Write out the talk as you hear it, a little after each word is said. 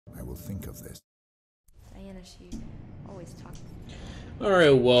will think of this. Diana, she always talks.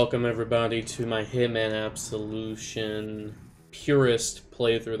 Alright, welcome everybody to my Hitman Absolution Purist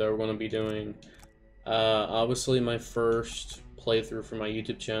playthrough that we're going to be doing. Obviously my first playthrough for my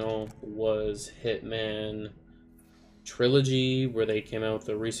YouTube channel was Hitman Trilogy, where they came out with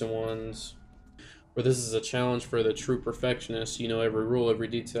the recent ones. Where this is a challenge for the true perfectionist. You know every rule, every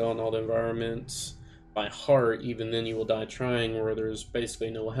detail, and all the environments by heart. Even then you will die trying, where there's basically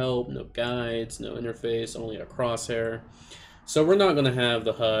no help, no guides, no interface, only a crosshair. So we're not going to have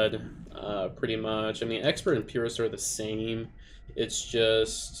the HUD, pretty much. I mean, Expert and Purist are the same. It's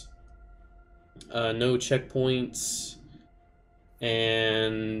just no checkpoints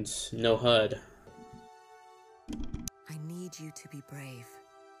and no HUD. I need you to be brave.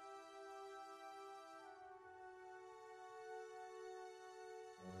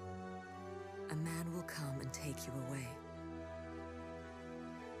 A man will come and take you away.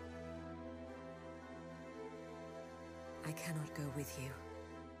 I cannot go with you.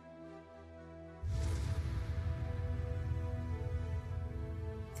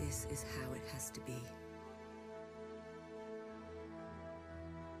 This is how it has to be.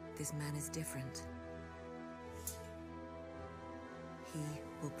 This man is different. He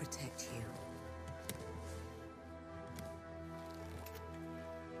will protect you.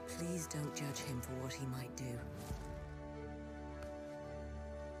 Please don't judge him for what he might do.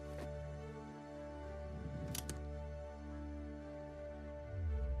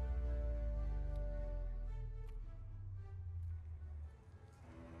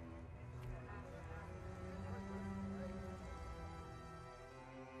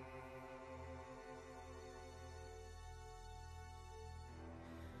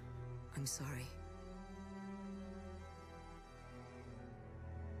 I'm sorry.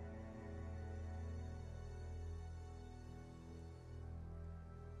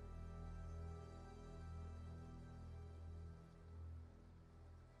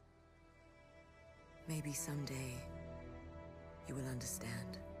 Maybe someday you will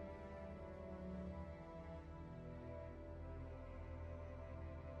understand.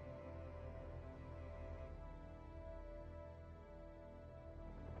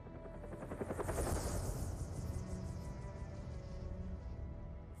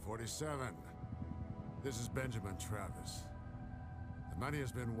 This is Benjamin Travis. The money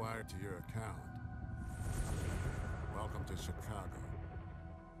has been wired to your account. Welcome to Chicago.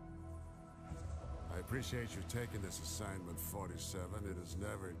 I appreciate you taking this assignment, 47. It is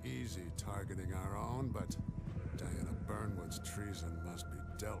never easy targeting our own, but Diana Burnwood's treason must be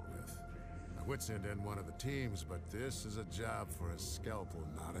dealt with. I would send in one of the teams, but this is a job for a scalpel,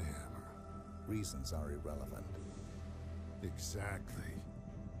 not a hammer. Reasons are irrelevant. Exactly.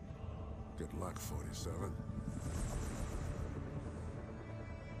 Good luck, 47.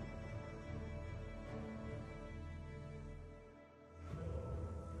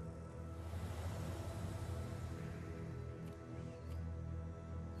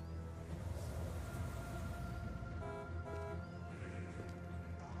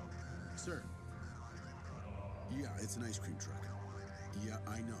 Sir. Yeah, it's an ice cream truck. Yeah,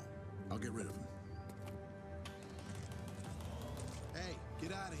 I know. I'll get rid of him. Hey,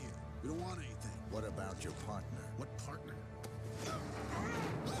 get out of here. We don't want anything. What about your partner? What partner?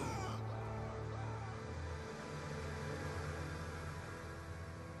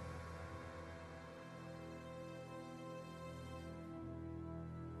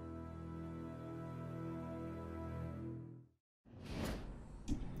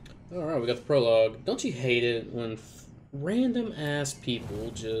 Alright, we got the prologue. Don't you hate it when random ass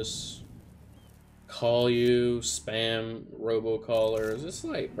people just call you, spam robocallers? It's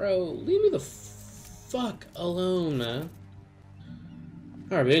like, bro, leave me the fuck alone, man.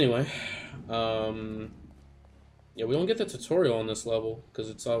 Alright, but anyway, yeah, we don't get the tutorial on this level because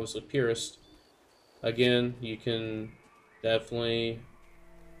it's obviously Purist. Again, you can definitely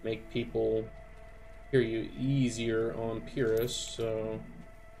make people hear you easier on Purist, so...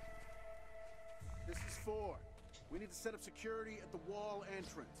 This is 4. We need to set up security at the wall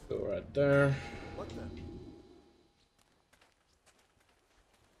entrance. Go right there. What the?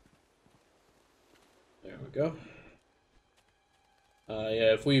 There we go.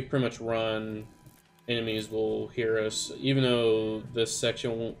 Yeah, if we pretty much run, enemies will hear us, even though this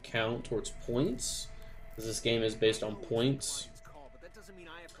section won't count towards points, because this game is based on points.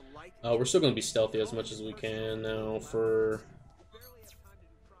 We're still going to be stealthy as much as we can. Now, for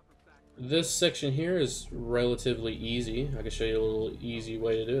this section here is relatively easy. I can show you a little easy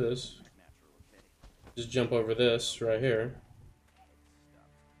way to do this. Just jump over this right here.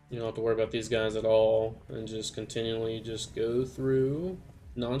 You don't have to worry about these guys at all, and just continually just go through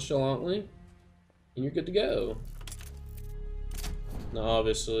nonchalantly, and you're good to go. Now,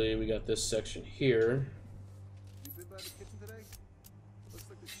 obviously, we got this section here. You been by the kitchen today? Looks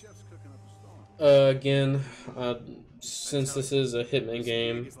like the chef's cooking up a storm. Again, since this is a Hitman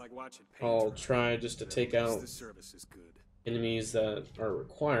game, I'll try just to take out The service is good. enemies that are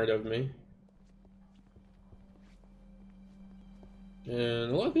required of me.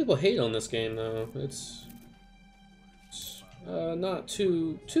 And a lot of people hate on this game, though. It's not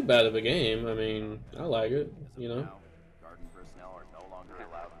too bad of a game. I mean, I like it, you know. Garden personnel are no longer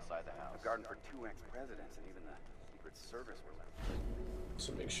allowed inside the house. A garden for 2 ex-presidents, and even the Secret Service were left.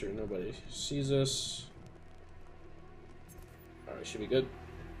 So make sure nobody sees us. Alright, should be good.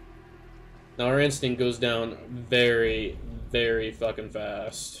 Now our instinct goes down very, very fucking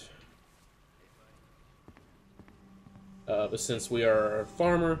fast. But since we are a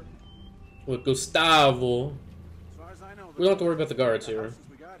farmer with Gustavo, As far as I know, we don't have to worry about the guards here.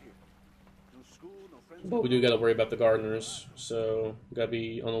 we got here. No school, no friends. But we do gotta worry about the gardeners, so we gotta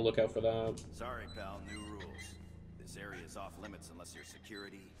be on the lookout for that. Sorry, pal, new rules. This area is off limits unless you're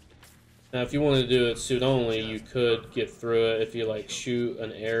security. Now, if you wanted to do it suit only, you could get through it if you like shoot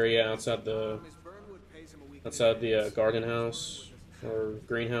an area outside the garden house or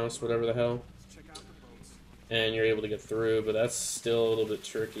greenhouse, whatever the hell, and you're able to get through. But that's still a little bit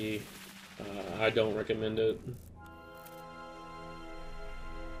tricky. I don't recommend it.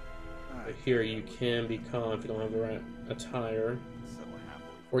 But here you can be calm if you don't have the right attire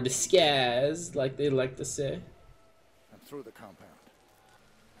or disguise, like they like to say. I'm through the compound.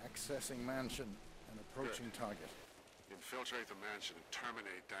 Accessing mansion and approaching target. Infiltrate the mansion and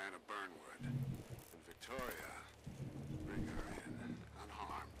terminate Diana Burnwood. And Victoria, bring her in,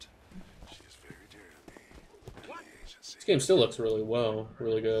 unharmed. She is very dear to me, to the agency. This game still looks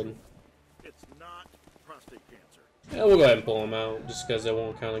really good. It's not prostate cancer. Yeah, we'll go ahead and pull them out, just because they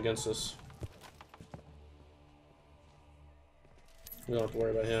won't count against us. We don't have to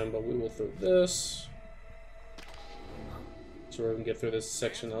worry about him, but we will through this. So we can get through this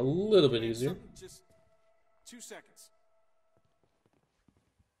section a little bit easier. Just 2 seconds.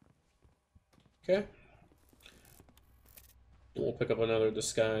 Okay. We'll pick up another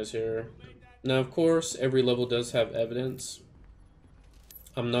disguise here. Now, of course, every level does have evidence.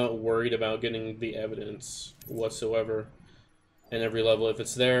 I'm not worried about getting the evidence whatsoever. In every level, if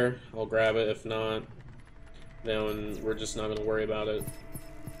it's there, I'll grab it. If not, then we're just not going to worry about it.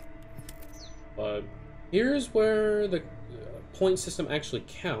 But here's where the point system actually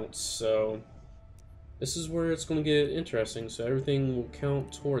counts. So this is where it's going to get interesting. So everything will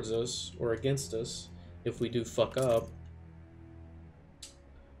count towards us or against us if we do fuck up.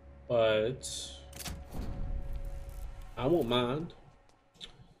 But I won't mind.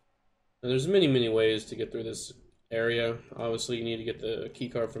 And there's many ways to get through this area. Obviously, you need to get the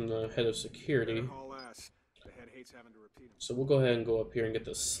keycard from the head of security. So we'll go ahead and go up here and get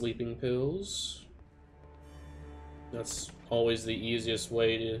the sleeping pills. That's always the easiest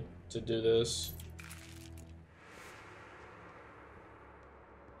way to do this.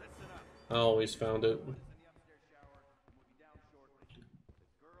 I always found it.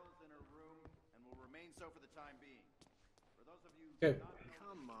 Okay.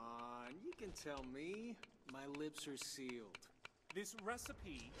 Come on, you can tell me. My lips are sealed. This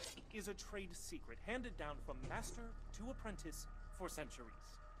recipe is a trade secret handed down from master to apprentice for centuries.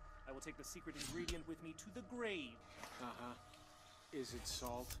 I will take the secret ingredient with me to the grave. Uh-huh. Is it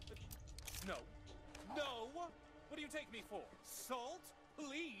salt? No. No! What do you take me for? Salt?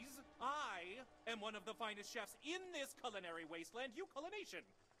 Please? I am one of the finest chefs in this culinary wasteland, you culination.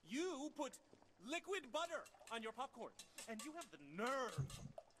 You put liquid butter on your popcorn, and you have the nerve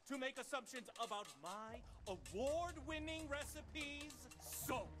to make assumptions about my award-winning recipes.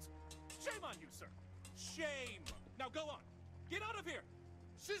 Salt! Shame on you, sir. Shame! Now go on. Get out of here.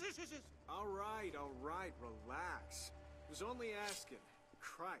 All right, relax. Was only asking.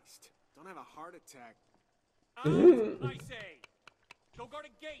 Christ, don't have a heart attack. Out, I say. Go guard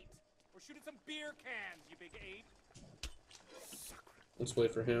a gate, or shoot at some beer cans, you big ape. Let's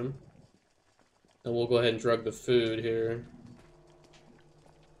wait for him. And we'll go ahead and drug the food here.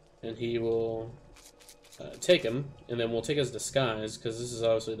 And he will take him, and then we'll take his disguise, because this is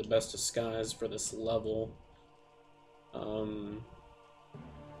obviously the best disguise for this level.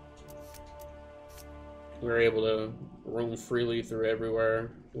 We're able to roam freely through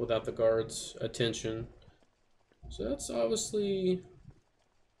everywhere without the guards' attention. So that's obviously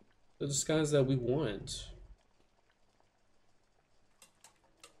the disguise that we want.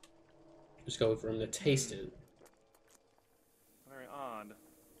 Just go for him to taste it. Very odd.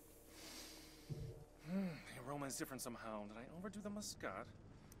 The aroma is different somehow. Did I overdo the muscat?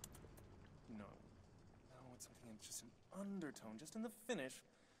 No. No, it's something in just an undertone, just in the finish.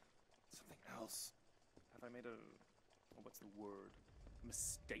 Something else. Have I made a... what's the word?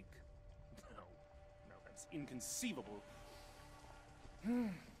 Mistake? No. No, that's inconceivable. Okay,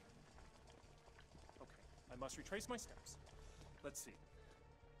 I must retrace my steps. Let's see.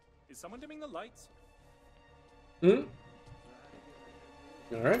 Is someone dimming the lights?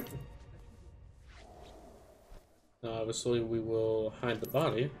 Alright. Now, obviously, we will hide the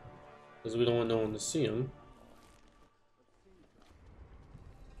body, because we don't want no one to see him.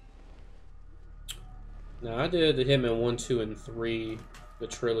 Now, I did the Hitman 1, 2, and 3, the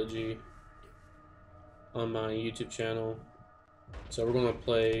trilogy, on my YouTube channel. So we're going to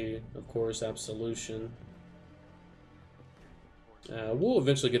play, of course, Absolution. We'll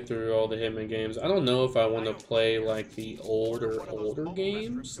eventually get through all the Hitman games. I don't know if I want to play, like, the older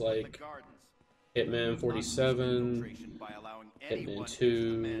games, like Hitman 47, Hitman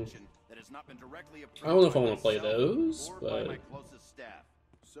 2. I don't know if I want to play those, but...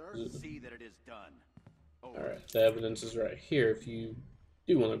 Alright, the evidence is right here if you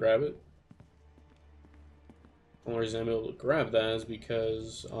do want to grab it. The only reason I'm able to grab that is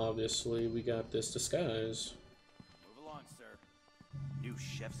because, obviously, we got this disguise. Move along, sir. New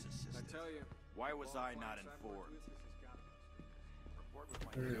chef's assistant. I tell you, Why was I not informed?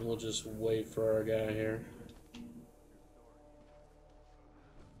 Alright, we'll just wait for our guy here.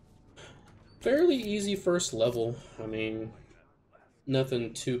 Fairly easy first level. I mean,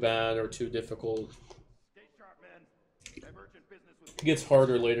 nothing too bad or too difficult. It gets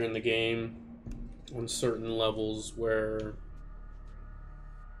harder later in the game on certain levels where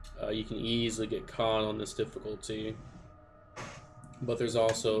you can easily get caught on this difficulty. But there's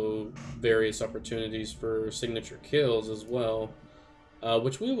also various opportunities for signature kills as well,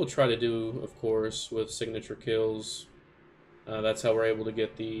 which we will try to do, of course, with signature kills. That's how we're able to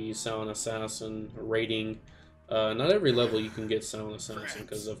get the Silent Assassin rating. Not every level you can get Silent Assassin,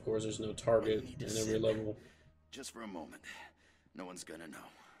 because of course there's no target in every level. Just for a moment. No one's gonna know.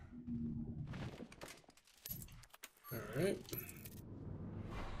 Alright.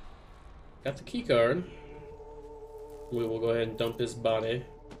 Got the key card. We will go ahead and dump his body.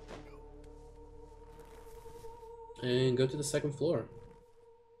 And go to the second floor.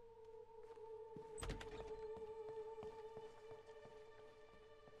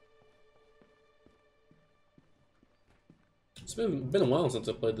 It's been a while since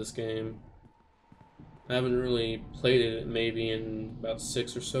I played this game. I haven't really played it maybe in about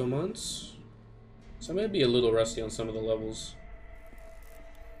 6 or so months. So I may be a little rusty on some of the levels.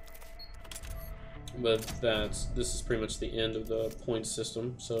 But this is pretty much the end of the point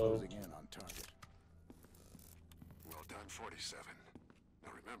system, so... Again on target. Well done, 47.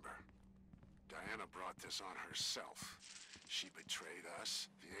 Now remember, Diana brought this on herself. She betrayed us,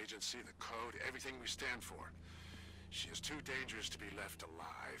 the agency, the code, everything we stand for. She is too dangerous to be left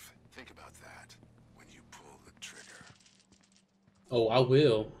alive. Think about that when you pull the trigger. Oh, I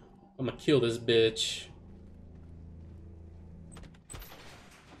will. I'm gonna kill this bitch.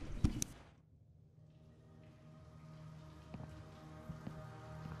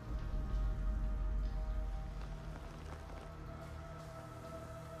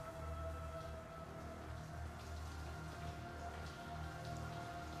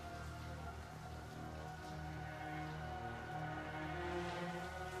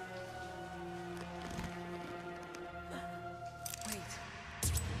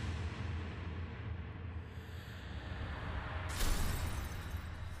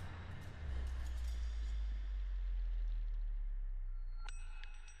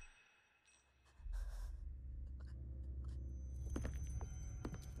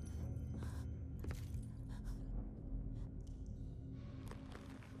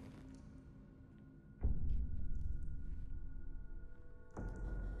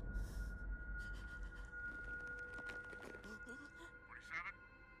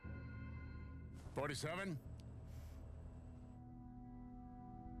 '47?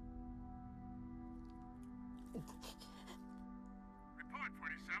 Report,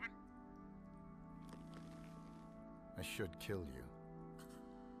 47. I should kill you.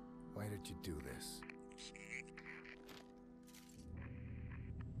 Why did you do this?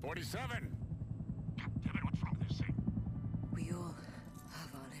 47! Damn it, what's wrong with this thing? We all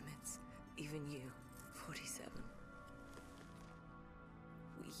have our limits, even you, 47.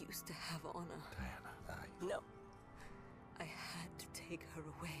 We used to have honor. Diana, No. I had to take her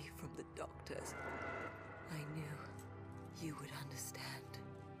away from the doctors. I knew you would understand.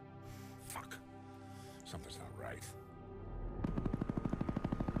 Fuck. Something's not right.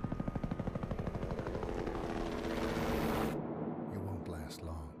 You won't last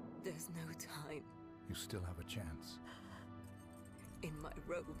long. The There's no time. You still have a chance. In my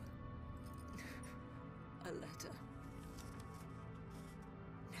robe. A letter.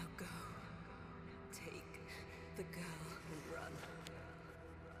 Now go. Take the girl and run.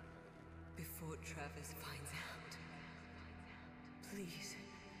 Before Travis finds out. Please.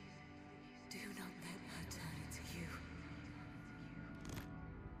 Do not let her turn into you.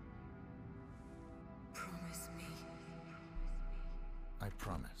 Promise me. I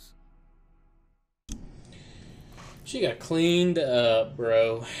promise. She got cleaned up,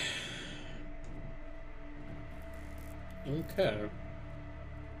 bro. Okay.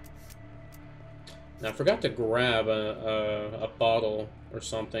 Now, I forgot to grab a bottle or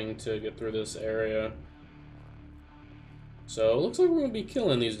something to get through this area. So, it looks like we're going to be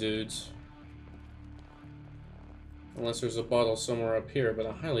killing these dudes. Unless there's a bottle somewhere up here, but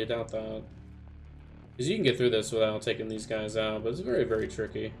I highly doubt that. Because you can get through this without taking these guys out, but it's very, very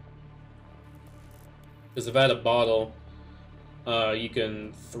tricky. Because if I had a bottle, you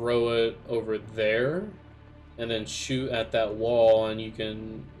can throw it over there, and then shoot at that wall, and you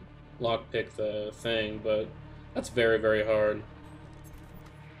can lockpick the thing, but that's very, very hard.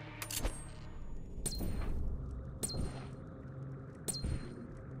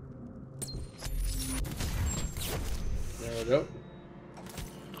 There we go.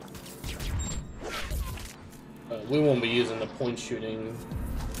 We won't be using the point shooting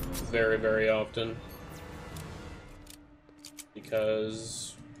very, very often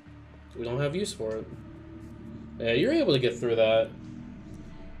because we don't have use for it. Yeah, you're able to get through that,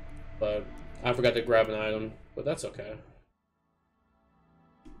 but I forgot to grab an item, but that's okay.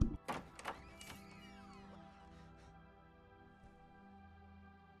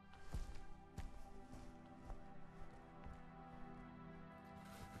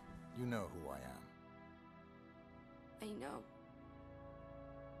 You know who I am. I know.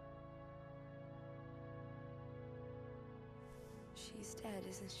 She's dead,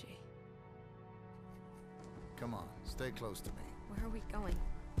 isn't she? Come on, stay close to me. Where are we going?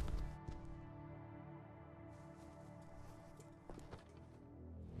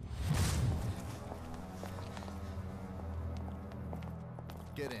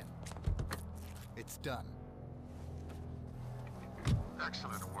 Get in. It's done.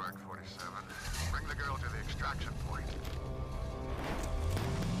 Excellent work, 47. Bring the girl to the extraction point.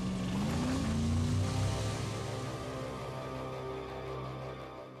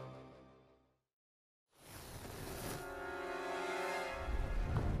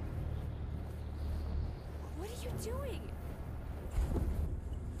 What are you doing?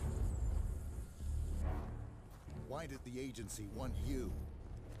 Why did the agency want you?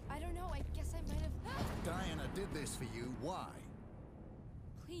 I don't know. I guess I might have... Diana did this for you. Why?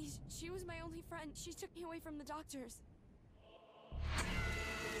 Please, she was my only friend. She took me away from the doctors.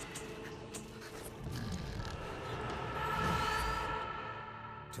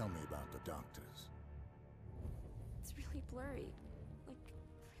 Tell me about the doctors. It's really blurry. Like,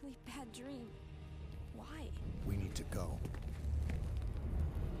 a really bad dream. Why? We need to go.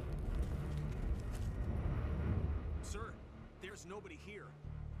 Sir, there's nobody here.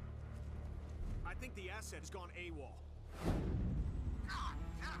 I think the asset has gone AWOL. God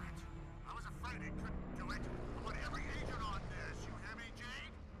damn it! I was afraid it couldn't do it. I want every agent on this, you hear me,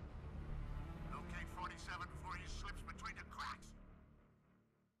 Jade? Locate 47 before he slips between the cracks.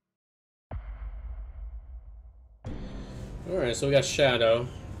 Alright, so we got Shadow.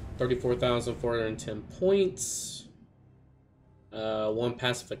 34,410 points. 1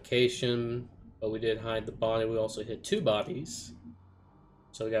 pacification, but we did hide the body. We also hit 2 bodies.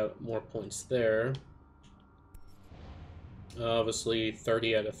 So we got more points there. Obviously,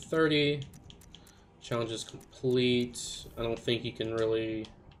 30 out of 30. Challenge is complete. I don't think you can really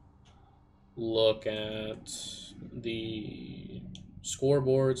look at the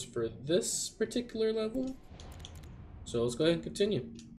scoreboards for this particular level. So let's go ahead and continue.